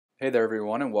Hey there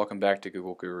everyone, and welcome back to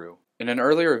Google Guru. In an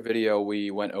earlier video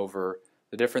we went over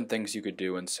the different things you could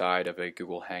do inside of a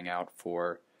Google Hangout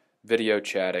for video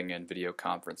chatting and video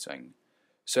conferencing.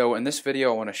 So in this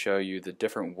video I want to show you the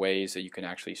different ways that you can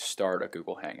actually start a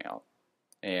Google Hangout.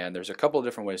 And there's a couple of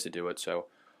different ways to do it, so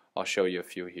I'll show you a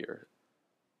few here.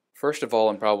 First of all,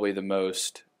 and probably the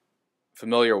most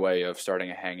familiar way of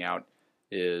starting a Hangout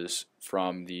is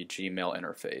from the Gmail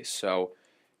interface. So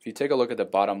if you take a look at the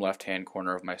bottom left hand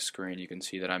corner of my screen, you can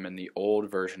see that I'm in the old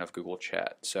version of Google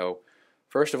Chat. So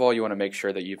first of all, you want to make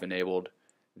sure that you've enabled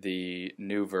the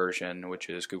new version, which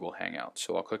is Google Hangouts.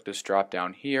 So I'll click this drop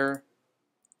down here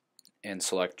and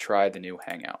select Try the new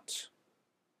Hangouts.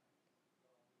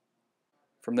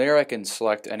 From there I can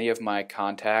select any of my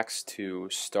contacts to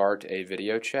start a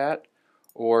video chat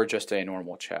or just a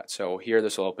normal chat. So here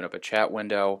this will open up a chat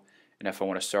window, and if I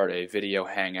want to start a video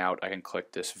hangout I can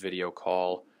click this video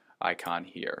call icon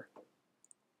here.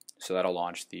 So that'll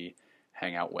launch the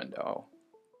Hangout window.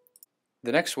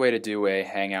 The next way to do a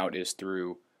Hangout is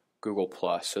through Google+.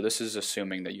 So this is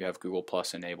assuming that you have Google+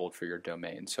 enabled for your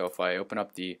domain. So if I open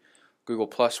up the Google+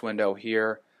 window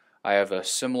here, I have a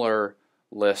similar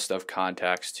list of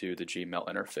contacts to the Gmail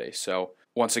interface. So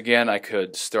once again, I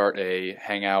could start a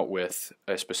Hangout with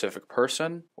a specific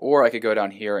person, or I could go down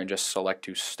here and just select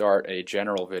to start a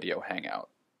general video Hangout.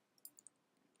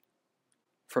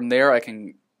 From there I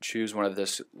can choose one of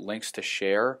this links to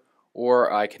share,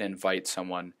 or I can invite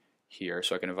someone here.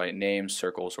 So I can invite names,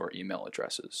 circles, or email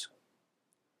addresses.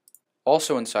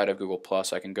 Also inside of Google+,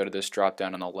 I can go to this drop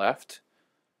down on the left,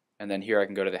 and then here I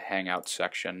can go to the Hangouts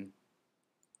section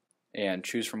and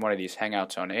choose from one of these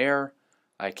Hangouts on air.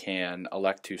 I can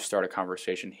elect to start a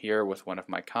conversation here with one of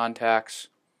my contacts,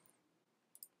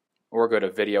 or go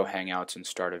to Video Hangouts and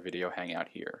start a video hangout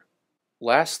here.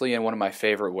 Lastly, and one of my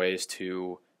favorite ways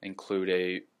to include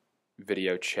a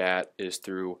video chat is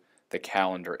through the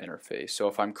calendar interface. So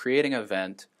if I'm creating an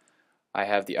event, I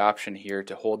have the option here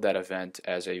to hold that event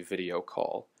as a video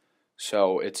call.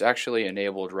 So it's actually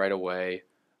enabled right away.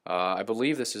 I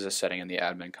believe this is a setting in the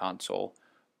admin console,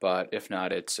 but if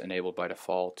not, it's enabled by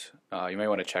default. You may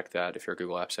want to check that if you're a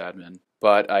Google Apps admin.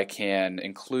 But I can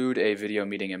include a video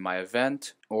meeting in my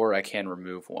event, or I can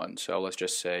remove one. So let's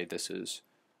just say this is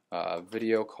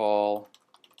video call,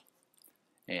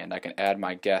 and I can add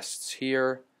my guests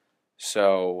here,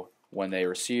 so when they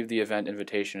receive the event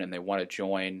invitation and they want to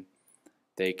join,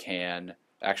 they can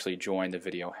actually join the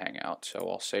video hangout. So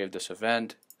I'll save this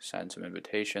event, send some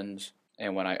invitations,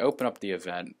 and when I open up the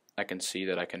event I can see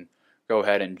that I can go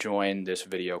ahead and join this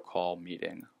video call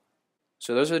meeting.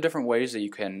 So those are the different ways that you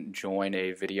can join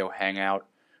a video hangout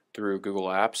through Google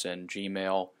Apps and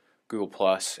Gmail,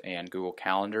 Google+, and Google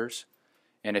Calendars.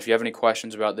 And if you have any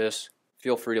questions about this,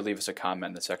 feel free to leave us a comment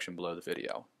in the section below the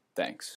video. Thanks.